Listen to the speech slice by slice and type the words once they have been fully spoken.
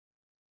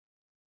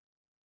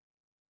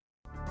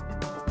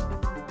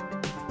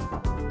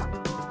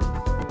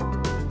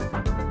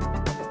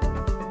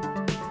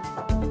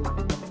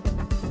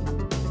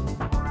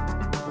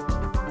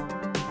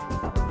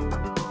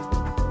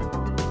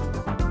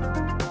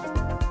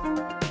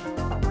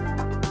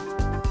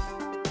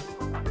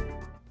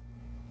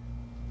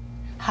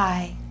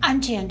Hi,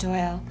 I'm Jan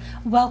Doyle.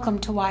 Welcome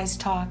to Wyse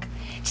Talk.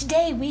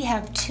 Today we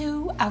have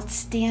two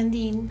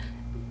outstanding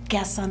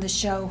guests on the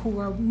show who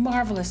are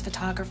marvelous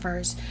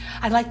photographers.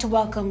 I'd like to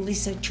welcome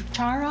Lisa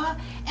Chuchara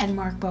and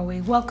Mark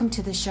Bowie. Welcome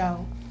to the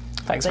show.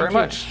 Thanks very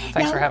much.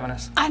 Thanks for having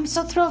us. I'm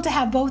so thrilled to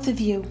have both of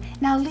you.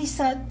 Now,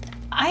 Lisa,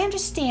 I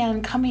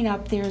understand coming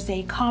up there's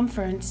a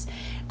conference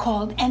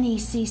called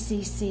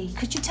NECCC.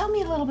 Could you tell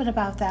me a little bit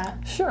about that?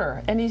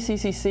 Sure.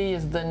 NECCC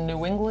is the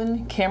New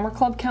England Camera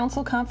Club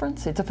Council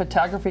Conference. It's a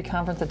photography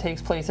conference that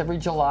takes place every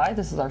July.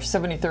 This is our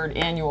 73rd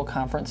annual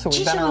conference, so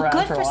we've been around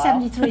good for a for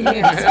while. 73 years.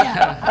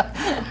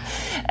 Yeah.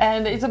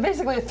 And it's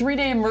basically a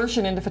 3-day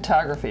immersion into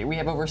photography. We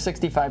have over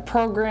 65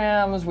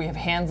 programs, we have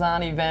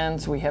hands-on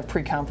events, we have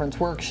pre-conference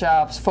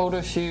workshops,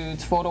 photo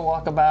shoots, photo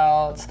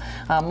walkabouts.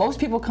 Most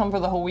people come for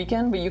the whole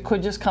weekend, but you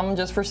could just come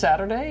just for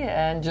Saturday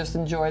and just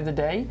enjoy the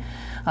day.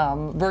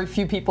 Very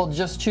few people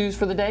just choose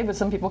for the day, but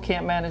some people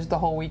can't manage the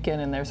whole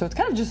weekend in there. So it's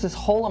kind of just this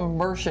whole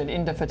immersion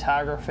into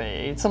photography.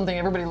 It's something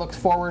everybody looks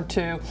forward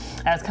to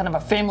as kind of a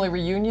family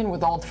reunion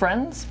with old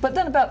friends. But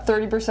then about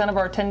 30% of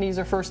our attendees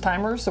are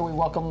first-timers, so we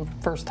welcome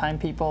first-time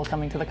people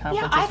coming to the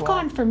conference as well. Yeah, I've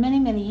gone for many,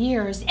 many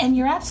years, and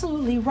you're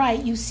absolutely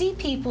right. You see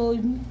people,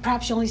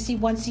 perhaps you only see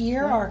once a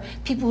year, or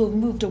people who've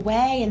moved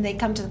away and they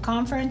come to the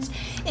conference.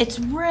 It's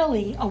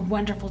really a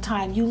wonderful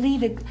time. You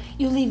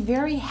leave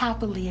very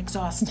happily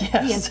exhausted.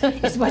 Yes.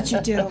 Is what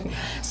you do.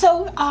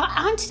 So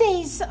on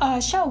today's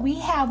show, we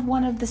have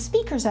one of the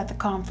speakers at the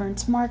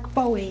conference, Mark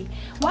Bowie.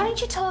 Why don't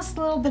you tell us a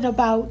little bit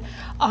about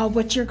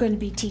what you're going to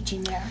be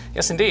teaching there?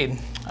 Yes, indeed.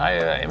 I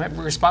am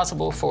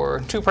responsible for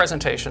 2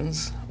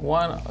 presentations,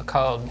 one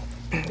called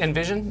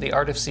Envision, the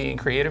Art of Seeing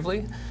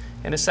Creatively,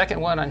 and a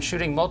second one on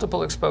shooting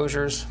multiple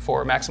exposures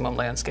for maximum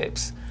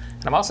landscapes.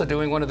 And I'm also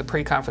doing one of the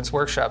pre-conference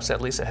workshops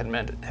that Lisa had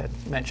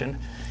mentioned,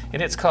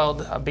 and it's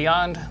called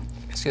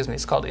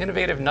it's called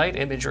Innovative Night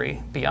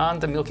Imagery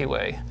Beyond the Milky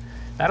Way.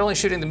 Not only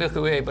shooting the Milky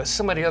Way, but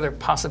so many other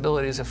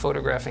possibilities of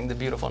photographing the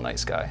beautiful night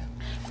sky.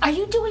 Are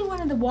you doing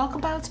one of the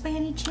walkabouts by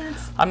any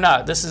chance? I'm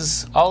not. This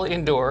is all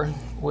indoor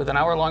with an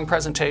hour-long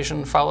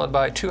presentation followed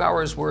by 2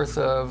 hours worth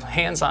of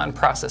hands-on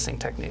processing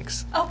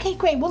techniques. Okay,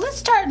 great. Well, let's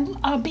start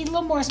be a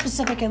little more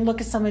specific and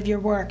look at some of your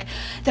work.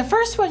 The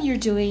first one you're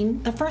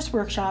doing, the first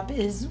workshop,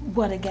 is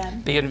what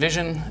again? The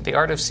Envision, the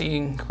Art of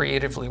Seeing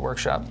Creatively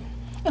workshop.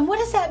 And what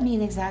does that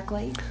mean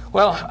exactly?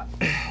 Well,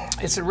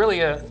 it's a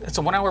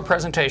 1-hour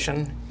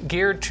presentation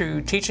geared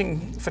to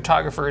teaching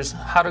photographers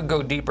how to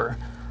go deeper,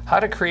 how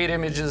to create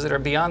images that are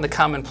beyond the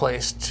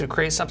commonplace, to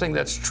create something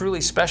that's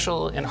truly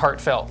special and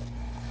heartfelt.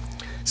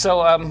 So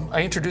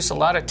I introduce a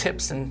lot of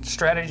tips and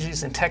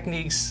strategies and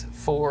techniques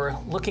for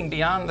looking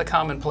beyond the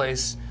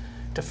commonplace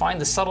to find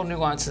the subtle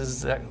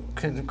nuances that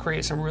can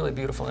create some really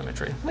beautiful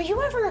imagery. Were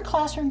you ever a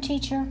classroom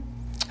teacher?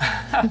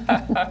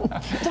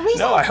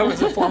 No, I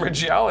was a former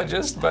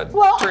geologist, but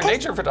turned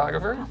nature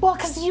photographer. Well,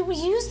 because you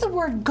use the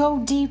word "go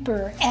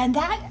deeper," and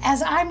that,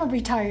 as I'm a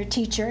retired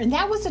teacher, and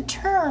that was a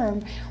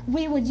term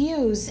we would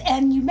use.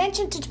 And you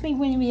mentioned it to me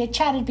when we had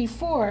chatted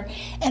before,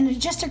 and it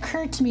just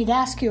occurred to me to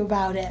ask you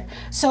about it.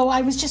 So I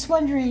was just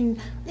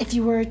wondering if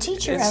you were a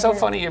teacher. It's so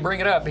funny you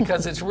bring it up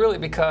because it's really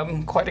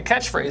become quite a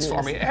catchphrase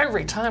for me.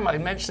 Every time I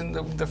mention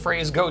the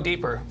phrase "go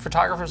deeper,"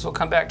 photographers will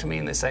come back to me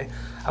and they say,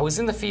 "I was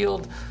in the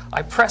field,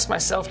 I pressed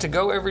myself to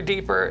go ever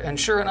deeper, and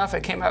sure enough, I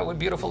came out with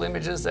beautiful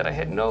images that I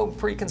had no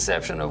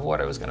preconception of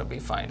what I was going to be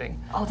finding."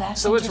 Oh,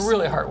 that's so it's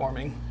really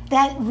heartwarming.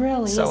 That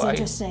really is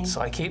interesting. So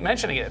I keep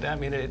mentioning it. I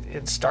mean,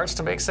 it starts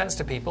to make sense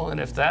to people,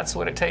 and if that's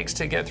what it takes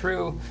to get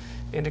through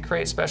and to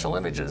create special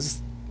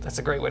images, that's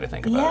a great way to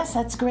think about it. Yes,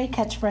 that's a great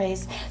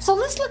catchphrase. So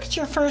let's look at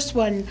your first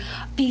one,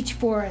 Beach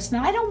Forest.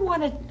 Now, I don't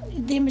want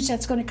the image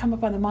that's going to come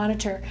up on the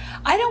monitor.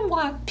 I don't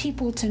want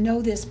people to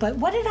know this, but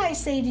what did I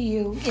say to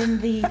you in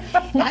the,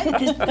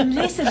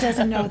 Lisa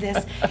doesn't know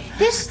this.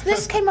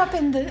 This came up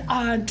in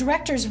the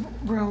director's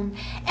room,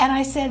 and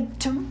I said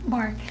to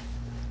Mark,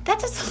 "That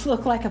doesn't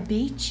look like a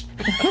beach."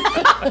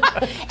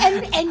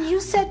 and you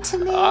said to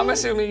me, I'm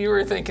assuming you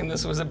were thinking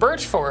this was a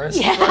birch forest.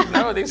 Yeah. But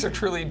no, these are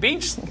truly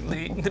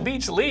the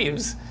beach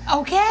leaves.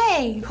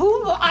 Okay,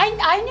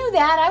 I knew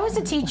that. I was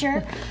a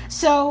teacher.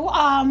 So,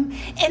 and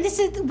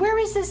where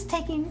is this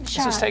taking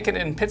shot? This is taken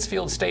in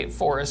Pittsfield State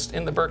Forest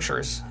in the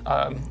Berkshires,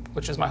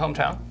 which is my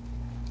hometown.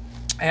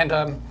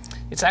 And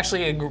it's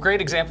actually a great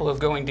example of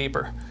going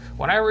deeper.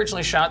 When I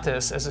originally shot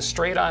this as a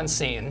straight-on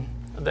scene,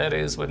 that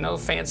is, with no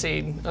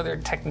fancy other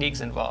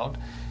techniques involved,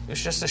 it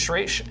was just a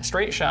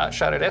straight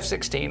shot at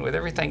f/16 with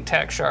everything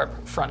tack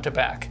sharp front to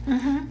back.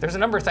 Mm-hmm. There's a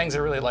number of things I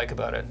really like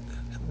about it.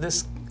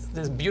 This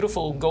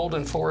beautiful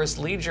golden forest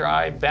leads your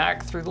eye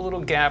back through the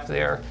little gap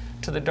there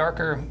to the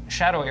darker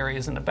shadow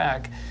areas in the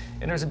back,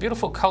 and there's a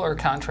beautiful color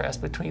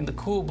contrast between the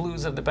cool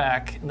blues of the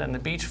back and then the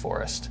beech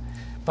forest.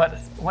 But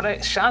when I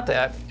shot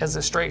that as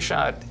a straight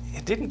shot,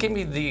 it didn't give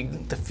me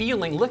the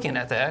feeling looking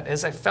at that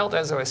as I felt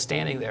as I was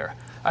standing there.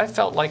 I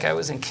felt like I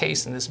was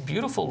encased in this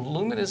beautiful,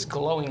 luminous,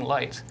 glowing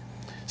light.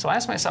 So I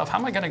asked myself, how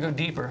am I going to go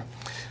deeper?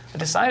 I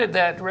decided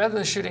that rather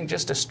than shooting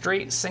just a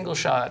straight single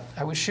shot,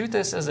 I would shoot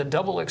this as a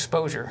double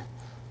exposure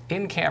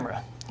in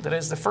camera. that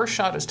is, the first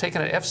shot was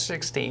taken at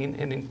f/16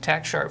 in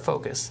intact sharp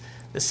focus.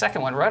 The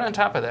second one, right on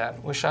top of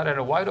that, was shot at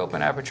a wide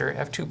open aperture,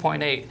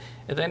 f2.8,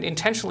 and then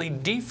intentionally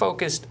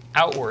defocused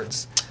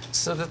outwards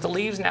so that the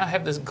leaves now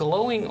have this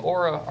glowing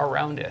aura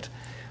around it,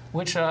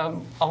 which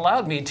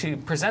allowed me to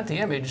present the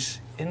image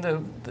in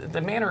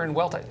the manner in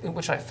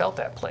which I felt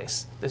that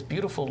place, this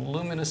beautiful,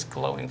 luminous,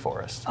 glowing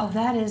forest. Oh,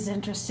 that is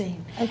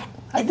interesting.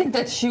 I think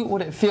that shoot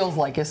what it feels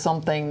like is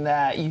something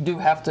that you do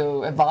have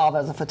to evolve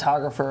as a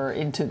photographer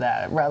into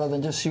that, rather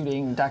than just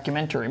shooting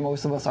documentary.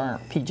 Most of us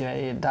aren't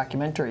PJ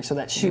documentary, so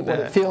that shoot what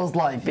it feels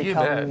like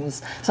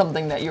becomes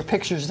something that your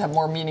pictures have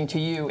more meaning to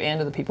you and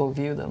to the people who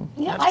view them.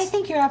 Yeah, I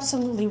think you're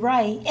absolutely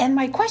right. And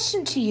my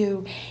question to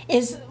you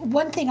is,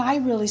 one thing I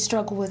really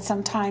struggle with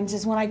sometimes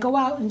is when I go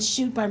out and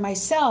shoot by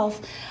myself,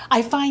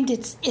 I find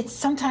it's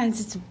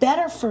sometimes it's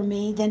better for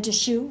me than to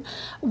shoot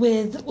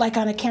with, like,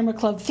 on a camera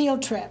club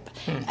field trip.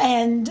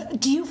 And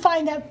do you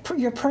find that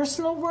your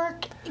personal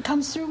work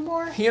comes through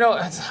more? You know,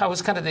 I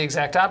was kind of the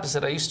exact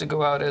opposite. I used to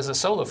go out as a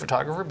solo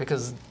photographer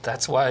because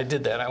that's why I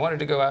did that. I wanted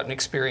to go out and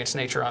experience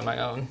nature on my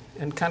own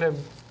and kind of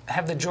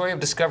have the joy of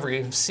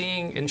discovery, of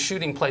seeing and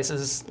shooting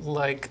places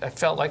like I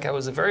felt like I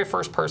was the very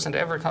first person to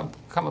ever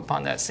come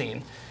upon that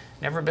scene.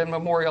 Never been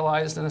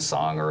memorialized in a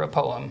song or a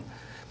poem.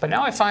 But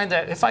now I find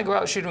that if I go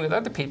out shooting with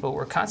other people,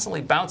 we're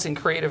constantly bouncing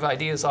creative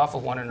ideas off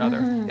of one another,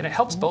 and it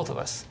helps both of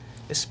us,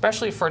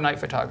 especially for night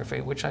photography,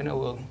 which I know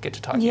we'll get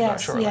to talking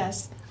about shortly.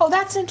 Yes. Oh,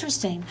 that's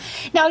interesting.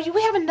 Now,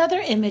 we have another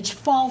image,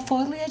 fall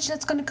foliage,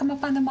 that's going to come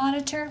up on the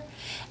monitor.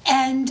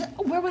 And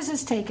where was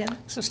this taken?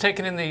 This was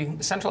taken in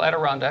the central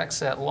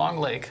Adirondacks at Long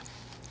Lake.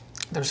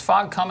 There's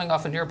fog coming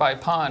off a nearby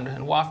pond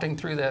and wafting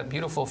through that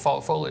beautiful fall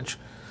foliage.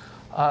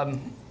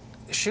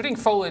 Shooting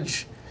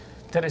foliage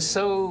that is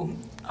so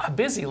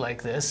busy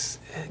like this,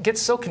 it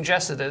gets so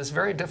congested that it's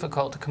very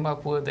difficult to come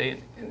up with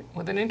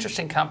an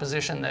interesting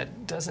composition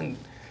that doesn't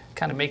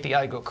kind of make the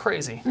eye go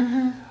crazy.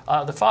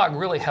 The fog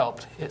really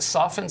helped. It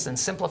softens and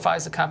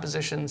simplifies the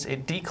compositions.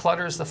 It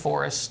declutters the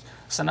forest.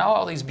 So now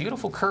all these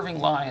beautiful curving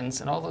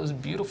lines and all those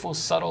beautiful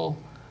subtle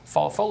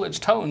fall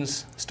foliage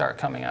tones start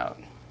coming out.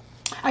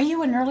 Are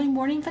you an early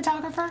morning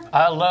photographer?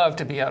 I love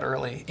to be out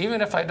early.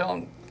 Even if I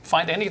don't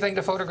find anything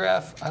to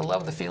photograph, I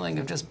love the feeling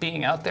of just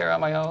being out there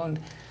on my own,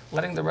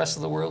 letting the rest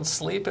of the world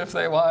sleep if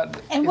they want.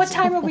 And what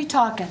time are we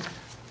talking?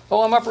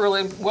 Oh, I'm up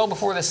early, well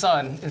before the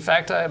sun. In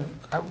fact,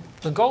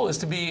 the goal is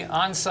to be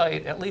on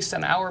site at least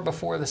an hour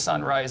before the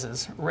sun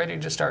rises, ready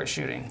to start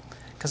shooting.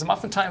 Because I'm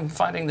oftentimes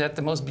finding that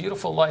the most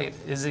beautiful light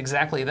is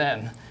exactly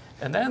then.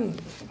 And then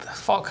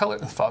fall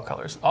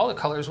colors, all the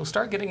colors will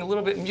start getting a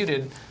little bit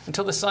muted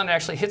until the sun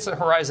actually hits the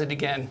horizon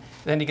again,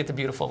 then you get the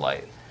beautiful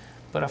light.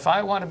 But if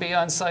I want to be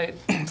on site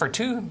for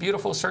 2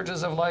 beautiful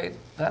surges of light,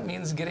 that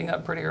means getting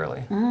up pretty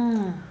early.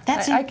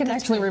 I can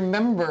actually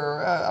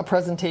remember a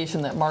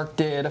presentation that Mark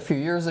did a few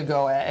years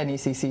ago at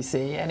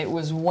NECCC, and it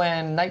was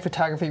when night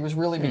photography was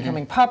really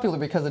becoming popular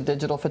because of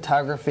digital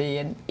photography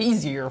and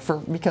easier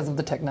because of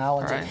the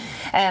technology. Right.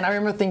 And I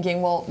remember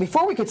thinking, well,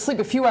 before we could sleep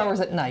a few hours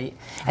at night,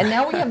 and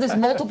now we have this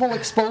multiple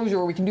exposure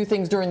where we can do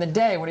things during the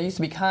day when it used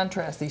to be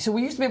contrasty. So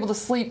we used to be able to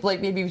sleep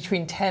like maybe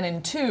between 10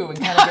 and 2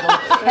 and kind of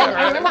get and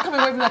I remember coming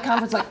away from that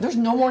conference like, there's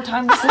no more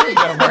time to sleep.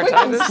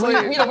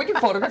 We can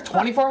photograph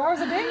 24 hours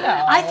a day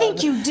now. I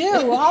think you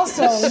do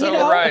also.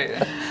 So right.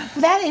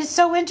 That is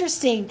so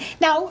interesting.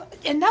 Now,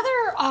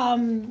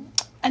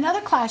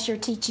 another class you're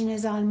teaching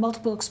is on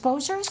multiple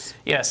exposures?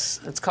 Yes,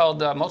 it's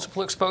called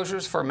Multiple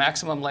Exposures for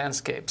Maximum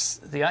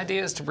Landscapes. The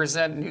idea is to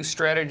present new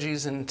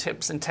strategies and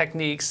tips and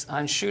techniques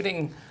on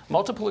shooting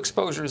multiple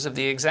exposures of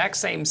the exact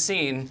same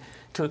scene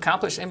to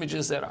accomplish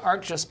images that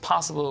aren't just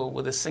possible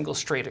with a single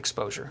straight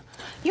exposure.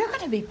 You're going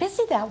to be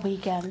busy that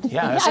weekend.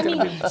 Yeah, it's going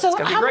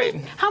to be great.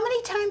 How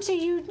many times are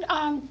you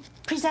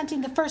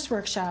presenting the first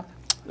workshop?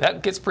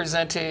 That gets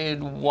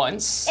presented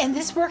once. And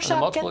this workshop?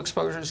 The multiple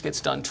exposures gets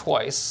done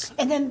twice.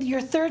 And then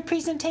your third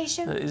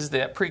presentation? Is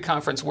that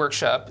pre-conference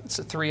workshop. It's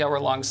a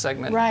 3-hour-long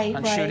segment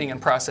on shooting and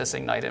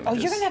processing night images.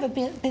 Oh, you're going to have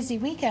a busy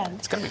weekend.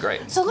 It's going to be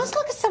great. So let's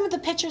look at some of the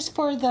pictures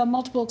for the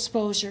multiple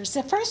exposures.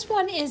 The first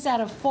one is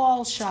at a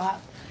fall shot.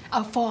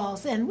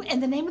 Falls, and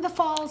the name of the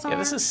falls are? Yeah,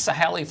 this is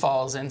Sahali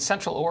Falls in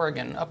central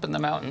Oregon, up in the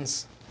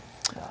mountains.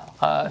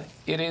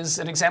 It is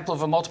an example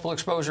of a multiple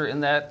exposure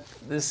in that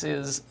this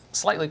is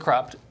slightly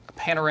cropped, a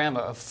panorama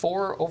of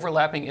 4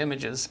 overlapping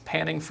images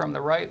panning from the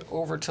right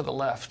over to the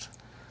left.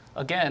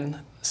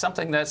 Again,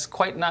 something that's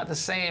quite not the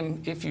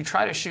same if you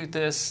try to shoot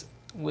this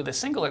with a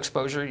single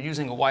exposure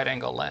using a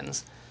wide-angle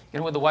lens.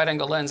 With a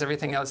wide-angle lens,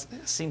 everything else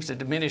seems to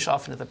diminish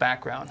off into the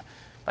background.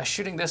 By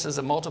shooting this as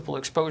a multiple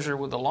exposure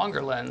with a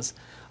longer lens,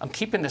 I'm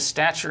keeping the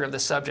stature of the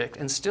subject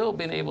and still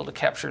being able to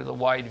capture the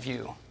wide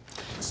view.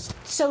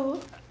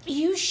 So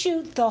you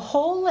shoot the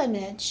whole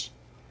image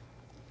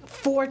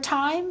 4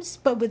 times,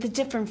 but with a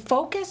different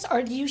focus,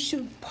 or do you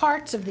shoot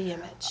parts of the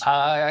image?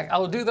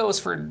 I'll do those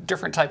for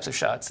different types of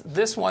shots.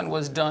 This one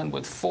was done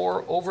with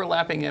 4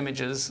 overlapping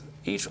images,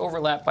 each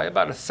overlapped by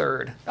about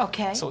 1/3.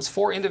 Okay. So it's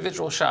 4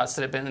 individual shots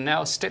that have been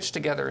now stitched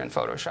together in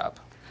Photoshop.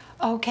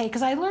 Okay,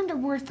 because I learned a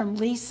word from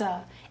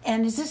Lisa,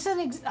 and is this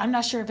I'm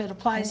not sure if it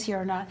applies here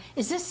or not.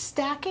 Is this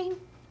stacking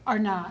or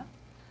not?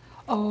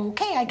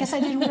 Okay, I guess I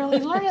didn't really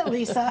learn it,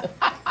 Lisa.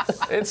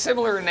 It's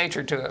similar in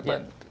nature to it,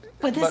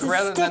 but this is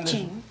rather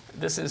stitching.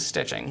 This is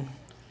stitching.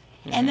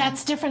 And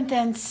that's different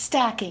than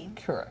stacking.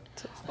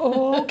 Correct.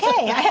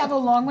 Okay, I have a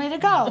long way to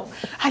go.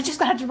 I'm just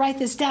going to have to write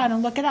this down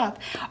and look it up.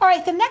 All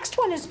right, the next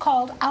one is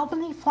called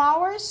Albany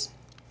Flowers.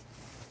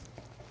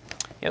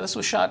 Yeah, this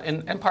was shot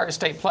in Empire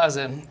State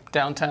Plaza in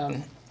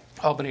downtown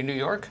Albany, New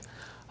York.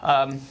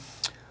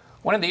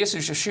 One of the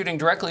issues of shooting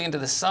directly into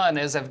the sun,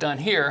 as I've done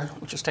here,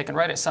 which is taken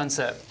right at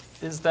sunset,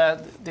 is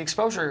that the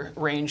exposure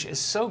range is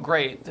so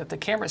great that the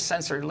camera's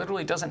sensor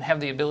literally doesn't have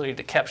the ability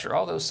to capture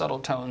all those subtle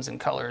tones and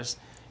colors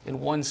in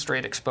one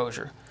straight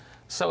exposure.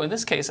 So in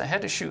this case, I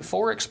had to shoot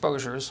 4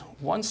 exposures,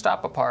 one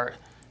stop apart,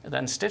 and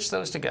then stitch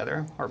those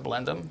together, or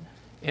blend them,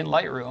 in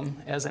Lightroom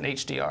as an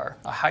HDR,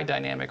 a high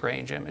dynamic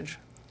range image.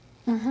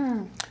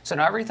 So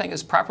now everything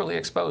is properly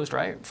exposed,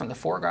 right? From the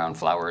foreground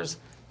flowers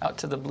out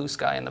to the blue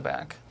sky in the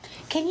back.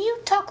 Can you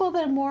talk a little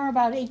bit more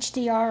about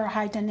HDR, or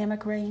high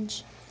dynamic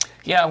range?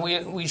 Yeah,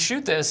 we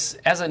shoot this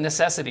as a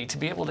necessity to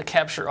be able to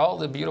capture all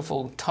the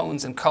beautiful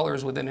tones and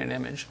colors within an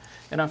image.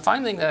 And I'm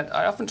finding that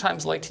I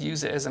oftentimes like to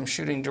use it as I'm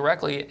shooting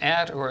directly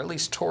at or at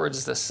least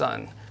towards the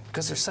sun,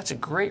 because there's such a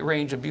great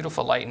range of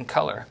beautiful light and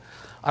color.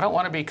 I don't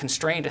want to be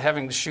constrained to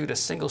having to shoot a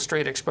single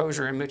straight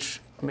exposure in which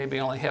maybe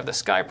only have the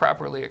sky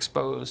properly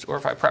exposed, or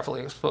if I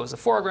properly expose the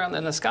foreground,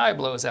 then the sky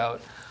blows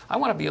out. I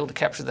want to be able to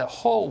capture the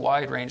whole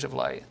wide range of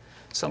light.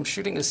 So I'm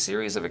shooting a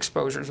series of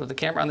exposures with the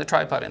camera on the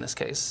tripod in this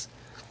case.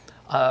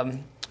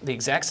 The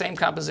exact same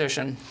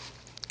composition.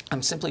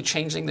 I'm simply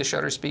changing the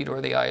shutter speed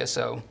or the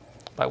ISO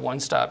by one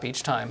stop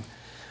each time.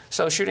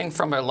 So shooting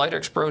from a light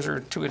exposure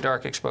to a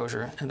dark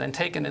exposure, and then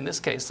taking, in this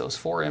case, those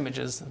 4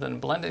 images, then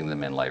blending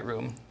them in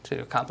Lightroom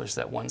to accomplish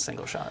that one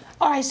single shot.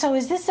 All right, so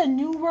is this a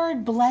new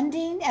word,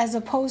 blending, as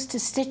opposed to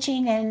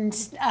stitching and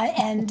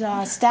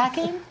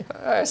stacking?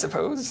 I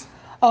suppose.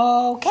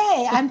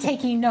 Okay, I'm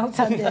taking notes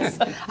on this.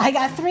 I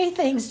got 3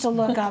 things to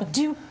look up.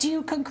 Do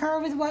you concur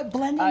with what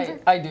blending?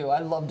 I do. I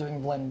love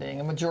doing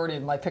blending. A majority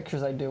of my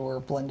pictures I do are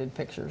blended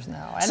pictures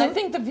now. And I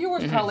think the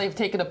viewers probably have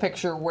taken a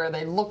picture where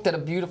they looked at a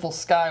beautiful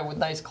sky with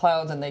nice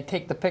clouds, and they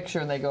take the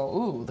picture and they go,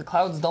 ooh, the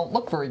clouds don't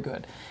look very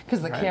good.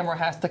 Because the camera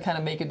has to kind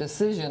of make a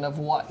decision of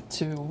what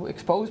to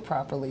expose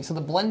properly. So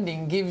the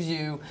blending gives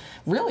you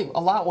really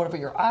a lot whatever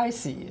your eye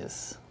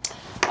sees.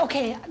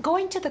 Okay,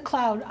 going to the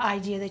cloud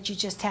idea that you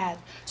just had.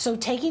 So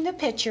taking the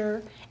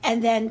picture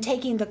and then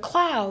taking the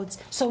clouds.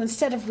 So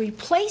instead of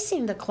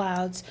replacing the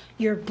clouds,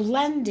 you're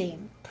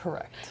blending.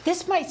 Correct.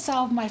 This might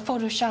solve my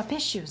Photoshop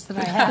issues that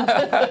I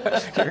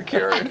have. You're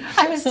cured.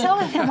 I was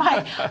telling him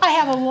I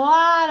have a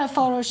lot of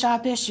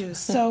Photoshop issues.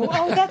 So,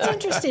 that's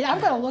interesting. I'm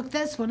going to look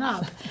this one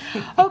up.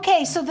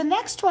 Okay, so the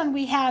next one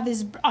we have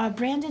is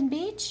Brandon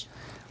Beach.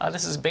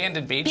 This is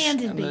Banded Beach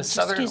on the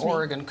southern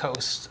Oregon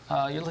coast.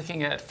 You're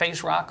looking at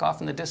Face Rock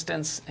off in the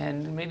distance,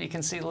 and maybe you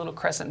can see a little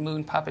crescent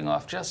moon popping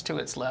off just to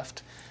its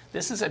left.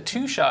 This is a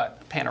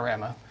 2-shot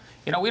panorama.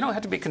 You know, we don't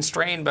have to be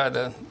constrained by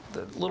the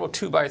little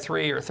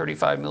 2x3 or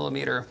 35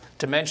 millimeter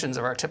dimensions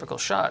of our typical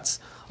shots.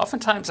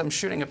 Oftentimes I'm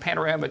shooting a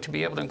panorama to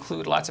be able to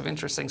include lots of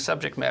interesting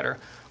subject matter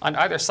on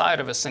either side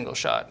of a single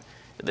shot.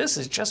 This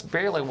is just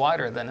barely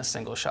wider than a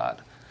single shot.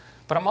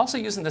 But I'm also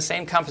using the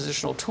same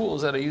compositional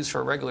tools that I use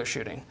for regular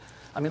shooting.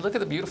 I mean, look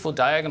at the beautiful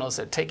diagonals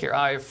that take your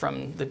eye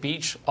from the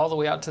beach all the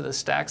way out to the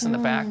stacks in the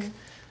back.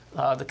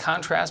 The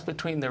contrast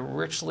between the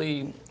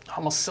richly,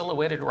 almost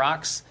silhouetted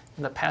rocks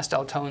and the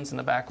pastel tones in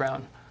the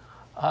background.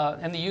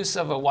 And the use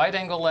of a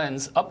wide-angle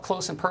lens up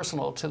close and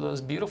personal to those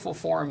beautiful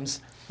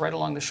forms right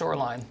along the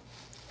shoreline,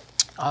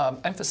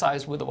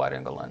 emphasized with the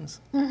wide-angle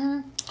lens.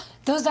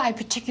 Those I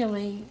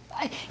particularly,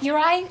 your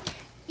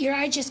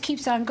eye just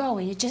keeps on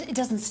going. It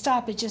doesn't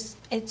stop.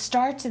 It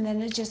starts and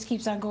then it just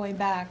keeps on going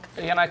back.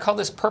 And I call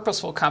this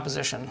purposeful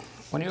composition.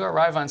 When you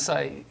arrive on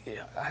site,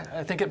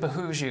 I think it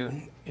behooves you,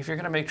 if you're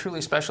going to make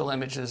truly special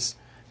images,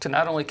 to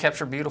not only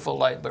capture beautiful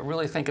light, but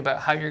really think about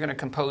how you're going to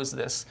compose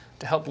this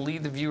to help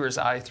lead the viewer's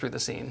eye through the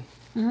scene.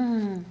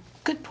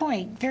 Good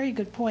point. Very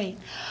good point.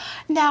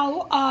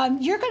 Now,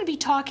 you're going to be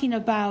talking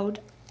about,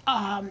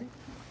 and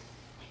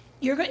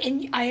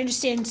I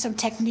understand some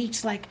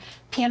techniques like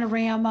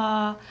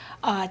panorama,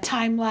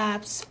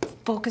 time-lapse,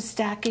 focus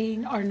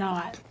stacking, or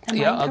not.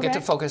 Yeah, I'll get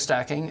to focus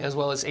stacking, as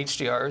well as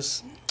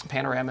HDRs,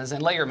 panoramas,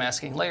 and layer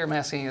masking. Layer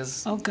masking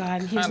is... Oh,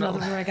 God, here's another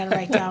word I got to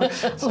write down.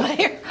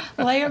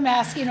 layer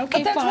masking, okay,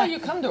 But that's fine. why you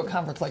come to a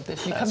conference like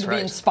this. You come to be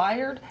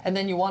inspired, and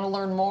then you want to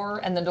learn more,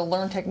 and then to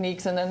learn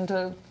techniques, and then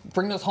to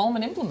bring those home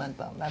and implement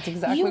them. That's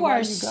exactly where you go. You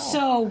are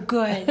so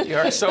good. You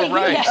are so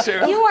right,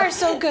 Sue. You are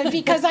so good,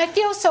 because I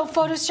feel so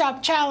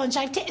Photoshop challenged.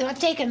 I've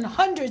taken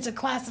hundreds of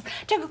classes.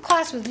 I took a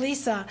class with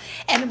Lisa,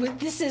 and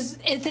this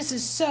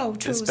is so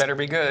true. This better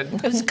be good.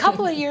 It was a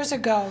couple of years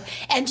ago,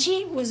 and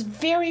she was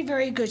very,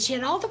 very good. She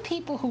had all the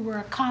people who were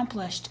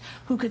accomplished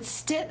who could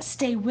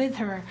stay with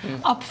her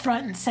up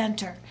front and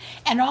center,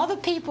 and all the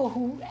people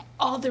who,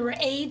 all there were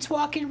aides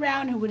walking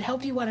around who would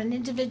help you on an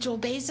individual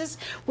basis,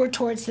 were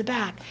towards the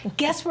back.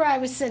 Guess where I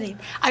was sitting?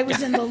 I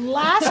was in the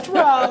last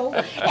row,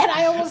 and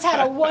I almost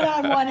had a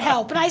one-on-one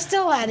help, and I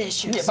still had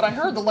issues. Yeah, but I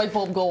heard the light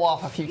bulb go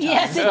off a few times.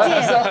 Yes, it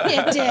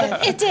did. It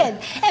did. It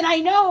did. And I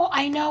know.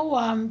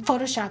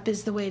 Photoshop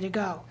is the way to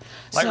go.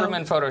 Lightroom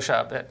and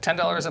Photoshop at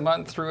 $10 a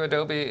month through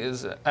Adobe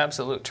is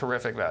absolute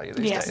terrific value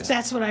these days. Yes,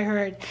 that's what I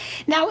heard.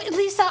 Now,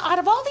 Lisa, out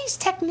of all these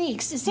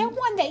techniques, is there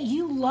one that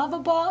you love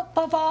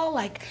above all,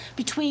 like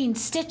between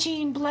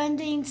stitching,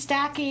 blending,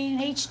 stacking,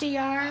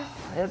 HDR?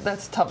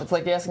 That's tough. It's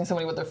like asking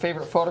somebody what their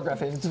favorite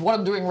photograph is. It's what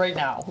I'm doing right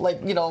now.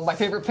 Like, my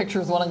favorite picture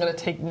is what I'm going to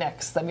take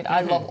next. I mean,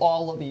 I love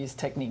all of these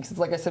techniques. It's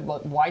like I said, well,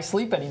 why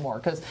sleep anymore?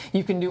 Because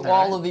you can do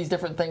all of these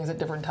different things at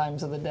different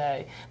times of the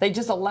day. They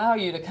just allow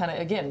you to kind of,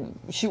 again,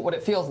 shoot what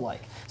it feels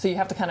like. So you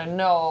have to kind of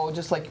know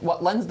just like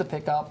what lens to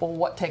pick up or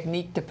what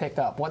technique to pick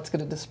up, what's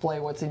going to display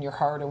what's in your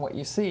heart and what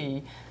you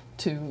see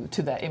to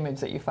that image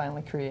that you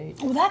finally create.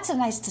 Well, that's a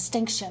nice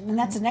distinction, and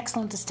that's an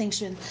excellent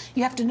distinction.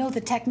 You have to know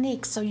the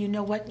technique so you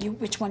know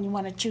which one you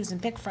want to choose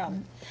and pick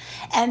from.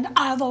 And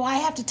although I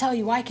have to tell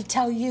you, I could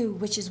tell you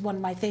which is one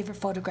of my favorite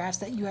photographs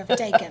that you have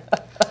taken.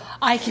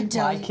 I can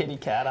tell you. My kitty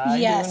cat, I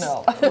yes. do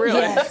know. Really?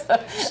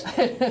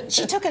 Yes.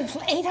 She took it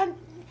 800.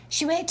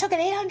 She took it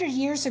 800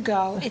 years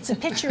ago. It's a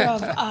picture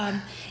of,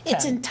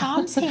 it's in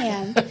Tom's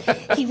hand.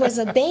 He was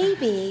a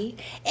baby,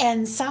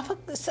 and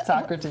Socrates.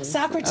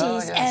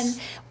 Oh, yes.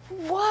 And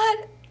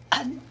what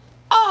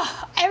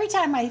every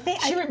time I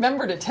think... She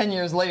remembered it 10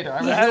 years later.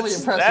 I was That's- really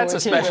impressed that's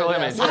with a special what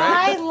she image, did.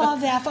 right? I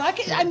love that.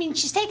 I mean,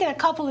 she's taken a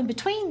couple in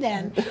between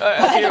then. But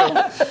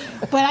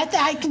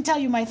I can tell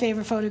you my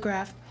favorite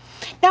photograph.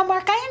 Now,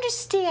 Mark, I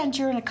understand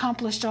you're an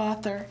accomplished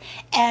author,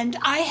 and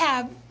I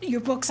have your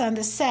books on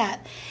the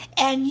set,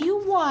 and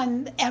you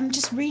won, I'm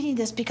just reading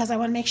this because I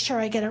want to make sure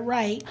I get it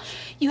right,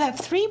 you have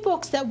 3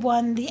 books that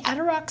won the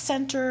Adirondack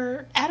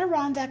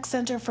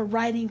Center for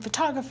Writing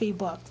Photography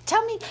book.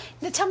 Tell me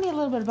a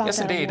little bit about Yes,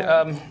 that. indeed.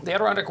 The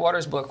Adirondack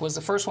Waters book was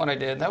the first one I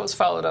did. That was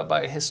followed up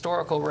by a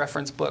historical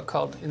reference book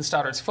called In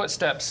Stoddard's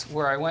Footsteps,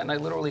 where I went and I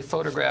literally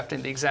photographed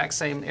in the exact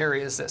same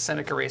areas that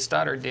Seneca Ray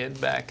Stoddard did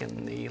back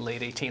in the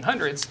late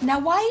 1800s. Now,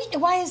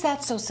 why is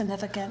that so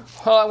significant?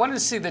 Well, I wanted to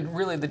see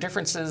the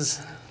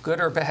differences, good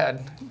or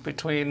bad,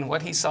 between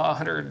what he saw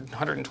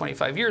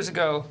 125 years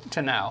ago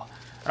to now.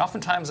 And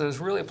oftentimes I was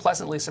really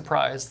pleasantly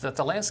surprised that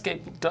the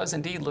landscape does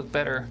indeed look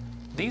better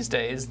these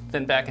days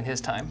than back in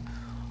his time.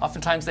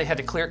 Oftentimes they had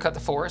to clear cut the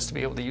forest to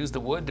be able to use the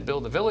wood to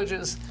build the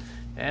villages,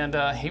 and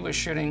he was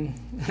shooting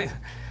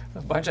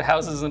a bunch of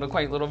houses in a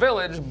quaint little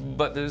village,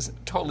 but there's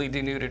totally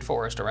denuded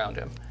forest around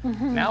him.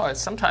 Now,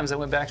 sometimes I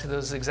went back to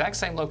those exact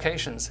same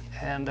locations,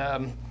 and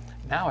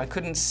now I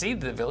couldn't see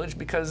the village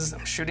because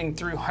I'm shooting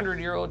through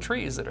 100-year-old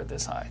trees that are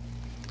this high.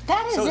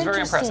 That is So it's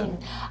very interesting.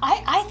 impressive.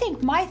 I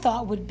think my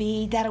thought would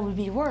be that it would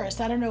be worse.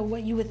 I don't know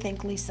what you would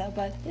think, Lisa,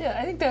 but... Yeah,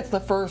 I think that's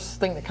the first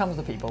thing that comes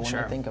to people when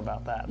Sure. they think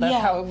about that.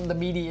 That's how the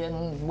media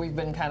and we've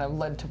been kind of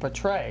led to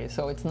portray.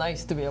 So it's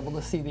nice to be able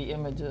to see the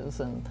images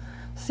and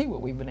see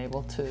what we've been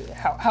able to,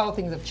 how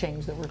things have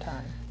changed over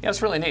time. Yeah,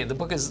 it's really neat. The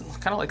book is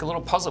kind of like a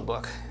little puzzle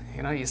book.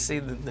 You know, you see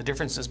the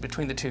differences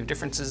between the two,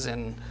 differences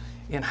in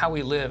how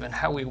we live and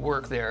how we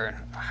work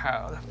there,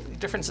 how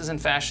differences in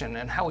fashion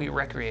and how we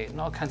recreate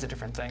and all kinds of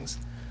different things.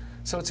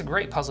 So it's a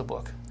great puzzle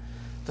book.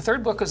 The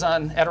third book is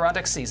on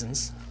Adirondack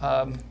seasons.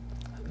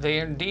 They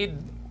indeed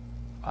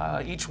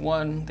each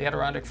won the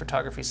Adirondack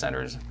Photography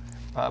Center's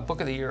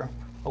Book of the Year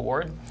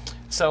award.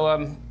 So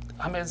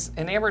I'm as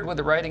enamored with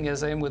the writing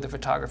as I am with the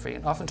photography.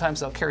 And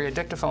oftentimes I'll carry a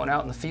dictaphone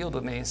out in the field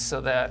with me so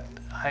that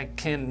I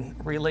can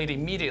relate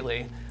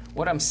immediately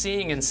what I'm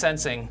seeing and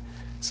sensing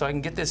so I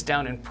can get this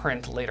down in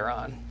print later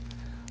on.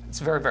 It's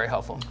very, very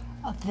helpful.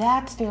 Oh,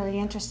 that's very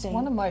interesting.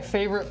 One of my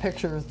favorite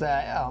pictures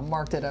that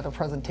Mark did at a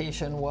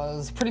presentation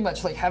was pretty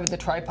much like having the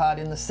tripod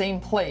in the same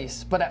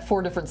place, but at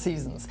 4 different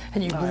seasons.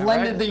 And you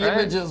blended the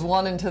images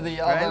one into the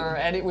other,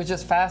 and it was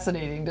just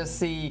fascinating to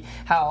see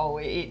how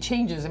it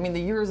changes. I mean, the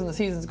years and the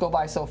seasons go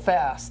by so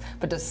fast,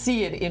 but to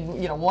see it in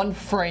one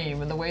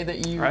frame and the way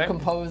that you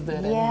composed it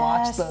and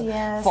watch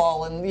the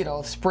fall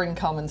and spring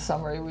come and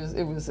summer,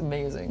 it was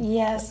amazing.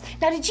 Yes.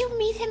 Now, did you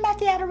meet him at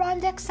the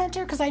Adirondack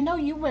Center? Because I know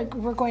you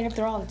were going up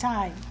there all the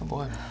time.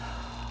 Boy.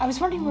 I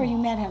was wondering where you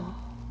met him.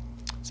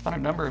 It's been a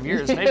number of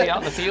years, maybe out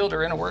in the field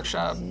or in a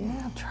workshop.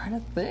 Yeah, I'm trying to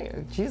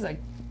think. Geez,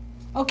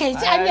 okay, so,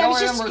 I don't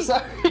was remember. Just,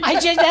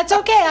 Sorry. That's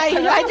okay.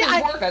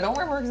 I don't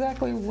remember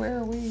exactly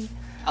where we.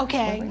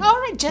 Okay, all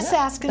right. Just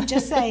asking,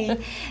 just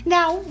saying.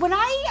 Now, when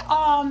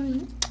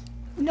I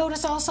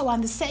notice also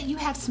on the set, you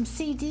have some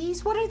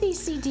CDs. What are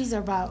these CDs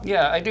about?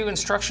 Yeah, I do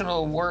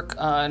instructional work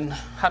on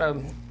how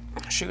to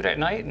shoot at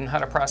night and how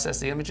to process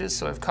the images.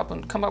 So I've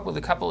come up with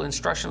a couple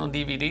instructional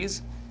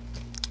DVDs.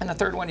 And the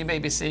third one you may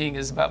be seeing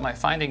is about my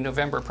Finding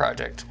November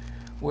project,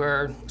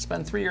 where it's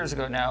been 3 years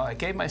ago now. I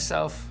gave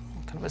myself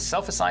kind of a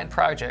self-assigned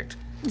project.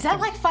 Is that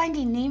like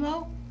Finding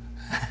Nemo?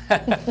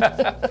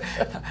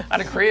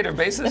 On a creative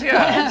basis,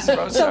 yeah, I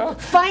suppose so.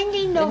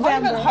 Finding It might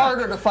have November. been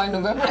harder to find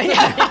November.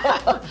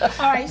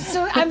 All right,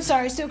 so I'm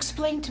sorry. So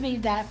explain to me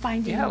that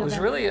finding Yeah,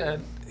 November.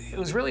 it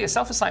was really a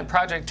self-assigned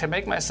project to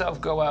make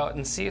myself go out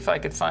and see if I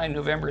could find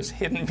November's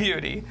hidden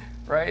beauty.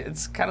 Right?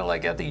 It's kind of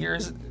like at the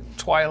year's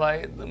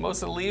twilight.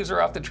 Most of the leaves are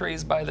off the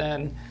trees by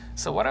then.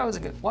 So what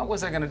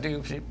was I going to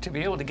do to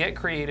be able to get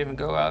creative and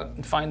go out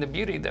and find the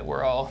beauty that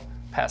we're all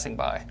passing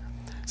by?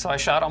 So I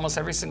shot almost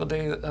every single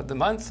day of the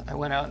month. I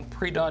went out in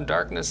pre-dawn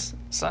darkness,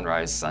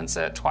 sunrise,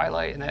 sunset,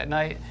 twilight, and at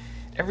night.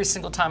 Every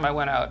single time I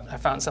went out, I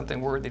found something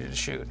worthy to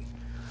shoot.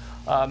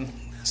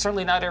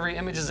 Certainly not every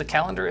image is a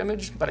calendar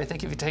image, but I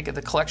think if you take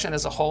the collection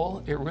as a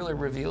whole, it really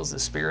reveals the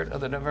spirit of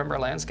the November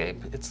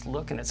landscape, its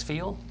look and its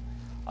feel.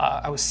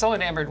 I was so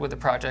enamored with the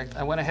project,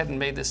 I went ahead and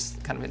made this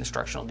kind of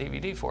instructional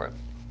DVD for it.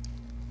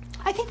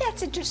 I think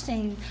that's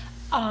interesting.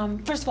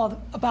 First of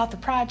all, about the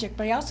project,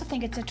 but I also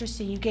think it's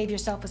interesting you gave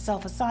yourself a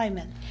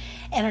self-assignment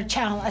and a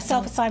challenge, a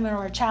self-assignment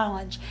or a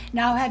challenge.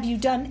 Now, have you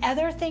done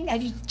other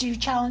things? Do you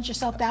challenge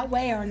yourself that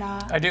way or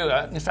not? I do.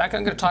 In fact,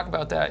 I'm going to talk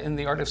about that in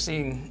the Art of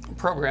Seeing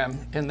program,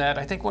 in that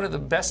I think one of the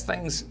best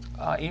things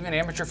even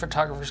amateur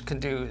photographers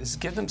can do is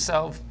give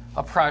themselves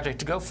a project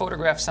to go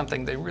photograph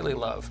something they really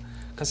love.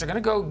 Because they're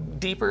going to go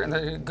deeper and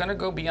they're going to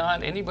go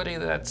beyond anybody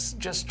that's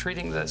just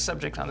treating the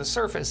subject on the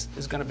surface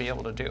is going to be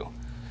able to do.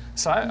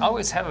 So I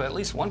always have at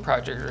least one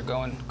project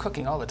going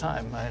cooking all the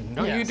time. I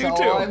know you do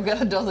too. I've got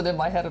a dozen in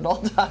my head at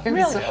all times.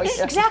 Really? So,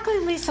 yeah. Exactly,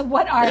 Lisa,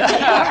 what are they?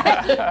 All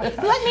right.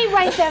 Let me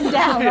write them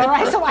down, all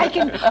right? So I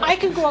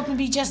can grow up and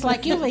be just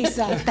like you,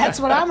 Lisa. That's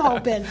what I'm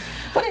hoping.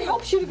 But it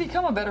helps you to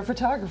become a better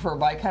photographer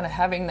by kind of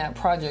having that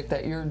project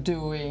that you're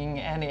doing,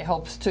 and it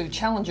helps to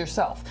challenge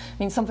yourself.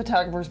 I mean, some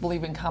photographers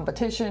believe in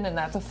competition, and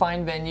that's a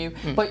fine venue,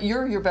 but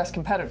you're your best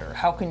competitor.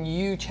 How can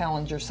you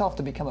challenge yourself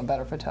to become a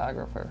better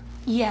photographer?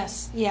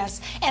 Yes, yes.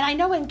 And I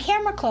know in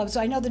camera clubs,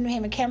 I know the New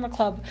Haven Camera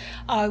Club,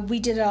 we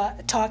did a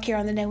talk here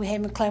on the New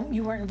Haven Club.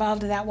 You weren't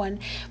involved in that one,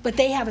 but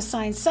they have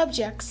assigned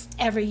subjects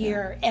every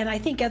year, and I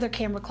think other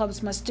camera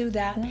clubs must do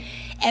that.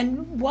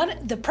 And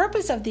the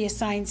purpose of the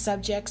assigned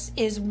subjects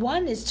is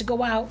to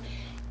go out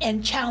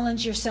and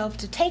challenge yourself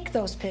to take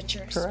those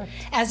pictures, Correct.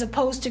 as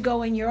opposed to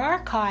go in your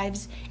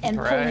archives and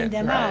pulling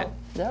them out.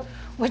 Yep.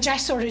 Which I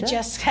sort of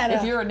just kind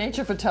If of... you're a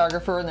nature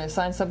photographer and the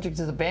assigned subject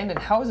is abandoned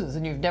houses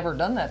and you've never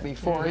done that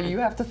before, you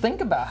have to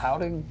think about how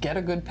to get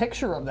a good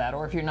picture of that.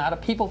 Or if you're not a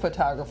people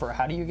photographer,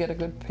 how do you get a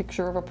good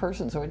picture of a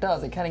person? So it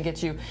kind of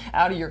gets you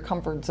out of your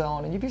comfort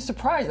zone, and you'd be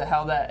surprised at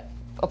how that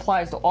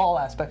applies to all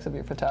aspects of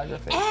your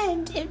photography.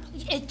 And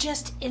it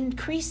just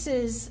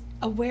increases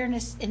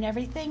awareness in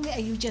everything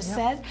that you just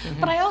said.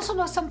 But I also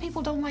know some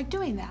people don't like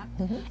doing that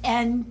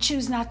and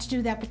choose not to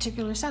do that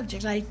particular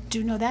subject. I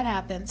do know that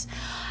happens.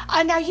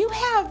 Now you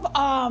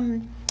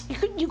have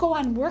you go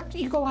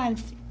on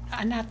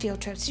not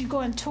field trips. You go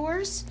on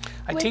tours.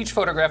 I teach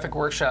photographic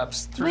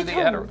workshops through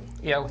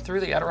through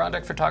the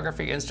Adirondack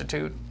Photography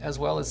Institute as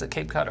well as the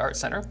Cape Cod Art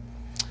Center.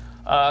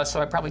 So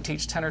I probably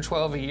teach 10 or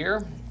 12 a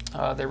year.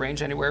 They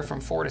range anywhere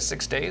from 4 to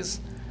 6 days.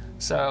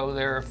 So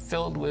they're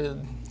filled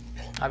with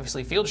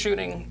obviously field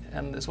shooting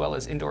and as well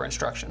as indoor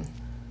instruction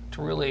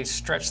to really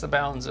stretch the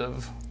bounds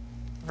of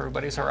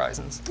everybody's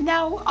horizons.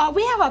 Now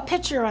we have a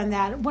picture on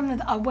that, one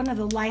of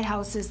the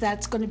lighthouses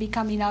that's going to be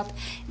coming up.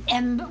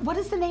 And what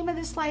is the name of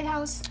this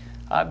lighthouse?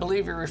 I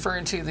believe you're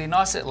referring to the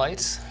Nauset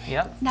Lights.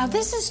 Yep. Now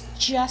this is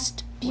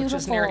just beautiful.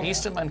 Which is near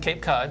Eastham on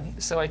Cape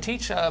Cod. So I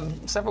teach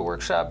several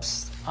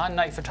workshops on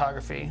night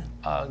photography.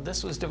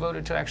 This was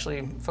devoted to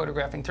actually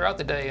photographing throughout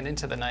the day and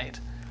into the night.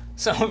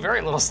 So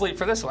very little sleep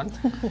for this one.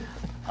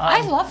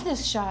 I love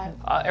this shot.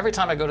 Every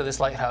time I go to this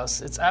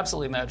lighthouse, it's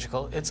absolutely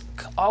magical. It's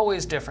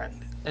always different.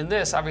 In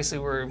this, obviously,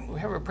 we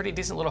have a pretty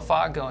decent little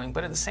fog going,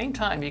 but at the same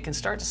time, you can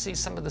start to see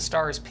some of the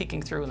stars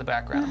peeking through in the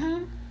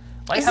background.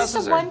 Is this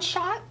a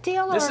one-shot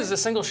deal? This is a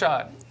single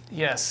shot,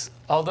 yes.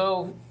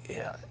 Although,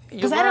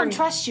 because I don't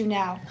trust you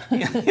now.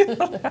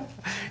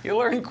 You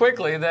learn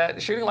quickly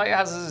that shooting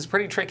lighthouses is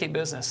pretty tricky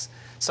business.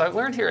 So I've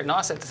learned here at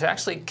Nauset to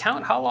actually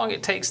count how long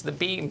it takes the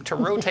beam to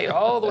rotate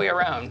all the way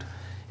around.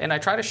 And I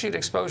try to shoot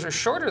exposure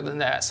shorter than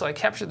that, so I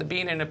capture the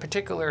beam in a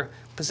particular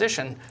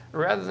position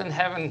rather than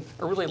having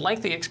a really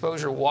lengthy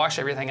exposure wash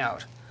everything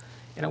out.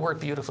 And it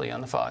worked beautifully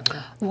on the fog.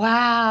 Yeah.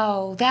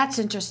 Wow, that's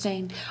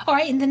interesting. All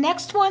right, and the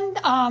next one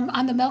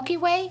on the Milky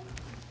Way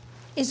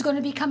is going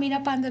to be coming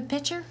up on the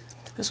picture?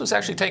 This was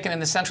actually taken in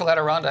the central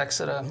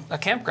Adirondacks at a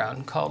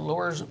campground called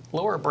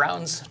Lower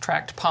Browns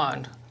Tract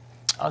Pond.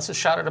 This was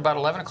shot at about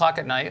 11 o'clock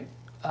at night.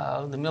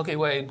 The Milky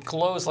Way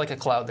glows like a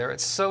cloud there.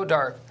 It's so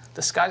dark.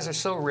 The skies are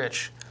so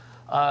rich.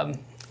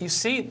 You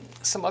see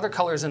some other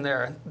colors in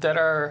there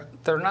they're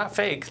not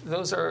fake.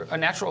 Those are a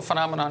natural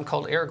phenomenon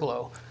called air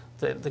glow.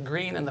 The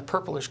green and the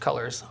purplish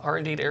colors are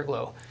indeed air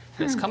glow.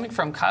 It's coming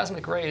from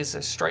cosmic rays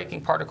as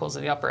striking particles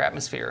in the upper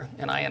atmosphere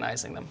and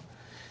ionizing them.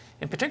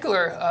 In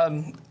particular,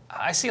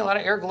 I see a lot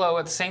of air glow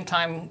at the same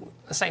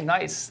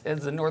nights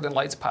as the northern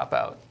lights pop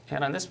out.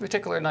 And on this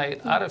particular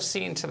night, out of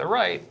scene to the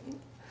right,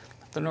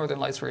 the northern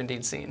lights were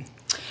indeed seen.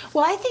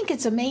 Well, I think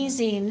it's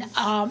amazing.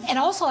 And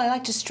also, I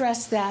like to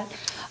stress that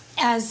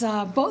as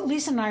both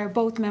Lisa and I are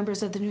both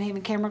members of the New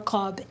Haven Camera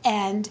Club,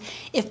 and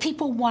if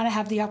people want to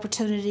have the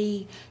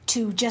opportunity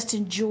to just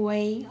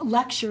enjoy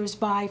lectures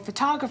by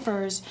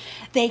photographers,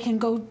 they can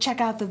go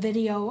check out the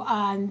video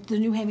on the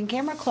New Haven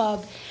Camera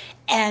Club,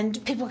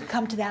 and people can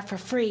come to that for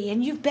free.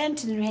 And you've been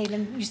to New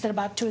Haven, you said,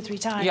 about 2 or 3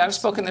 times. Yeah, I've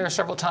spoken there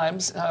several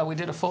times. We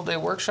did a full-day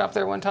workshop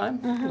there one time,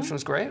 which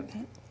was great.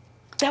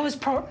 That was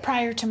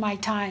prior to my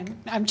time,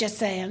 I'm just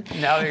saying.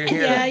 Now that you're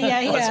here,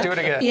 let's do it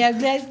again. Yeah,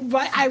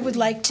 I would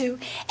like to.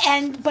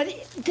 But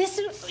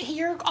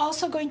you're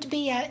also going to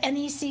be at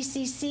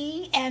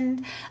NECCC.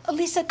 And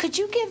Lisa, could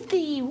you give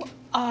the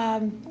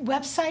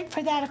website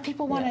for that if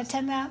people want to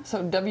attend that?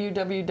 So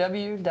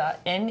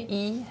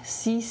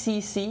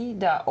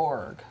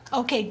www.necccc.org.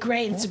 Okay,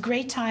 great. It's a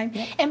great time.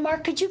 Yep. And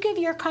Mark, could you give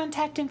your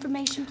contact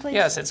information, please?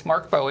 Yes, it's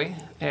Mark Bowie,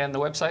 and the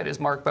website is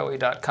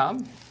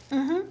markbowie.com.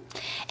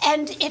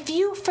 And if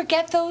you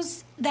forget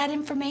that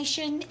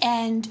information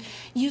and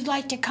you'd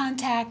like to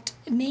contact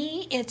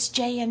me, it's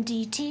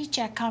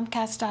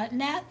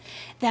jmdteach@comcast.net.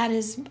 That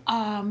is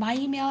my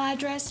email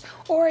address.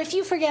 Or if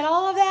you forget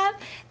all of that,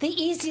 the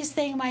easiest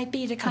thing might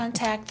be to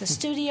contact the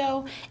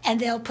studio, and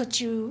they'll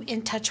put you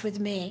in touch with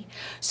me.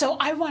 So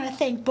I want to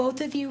thank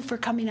both of you for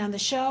coming on the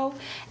show.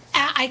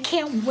 I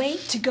can't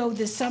wait to go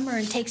this summer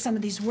and take some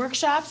of these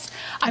workshops.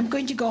 I'm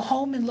going to go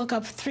home and look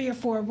up 3 or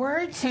 4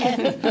 words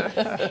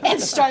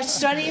and start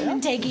studying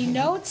and taking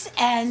notes.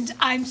 And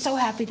I'm so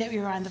happy that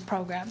you're on the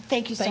program.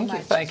 Thank you so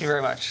much. Thank you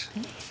very much.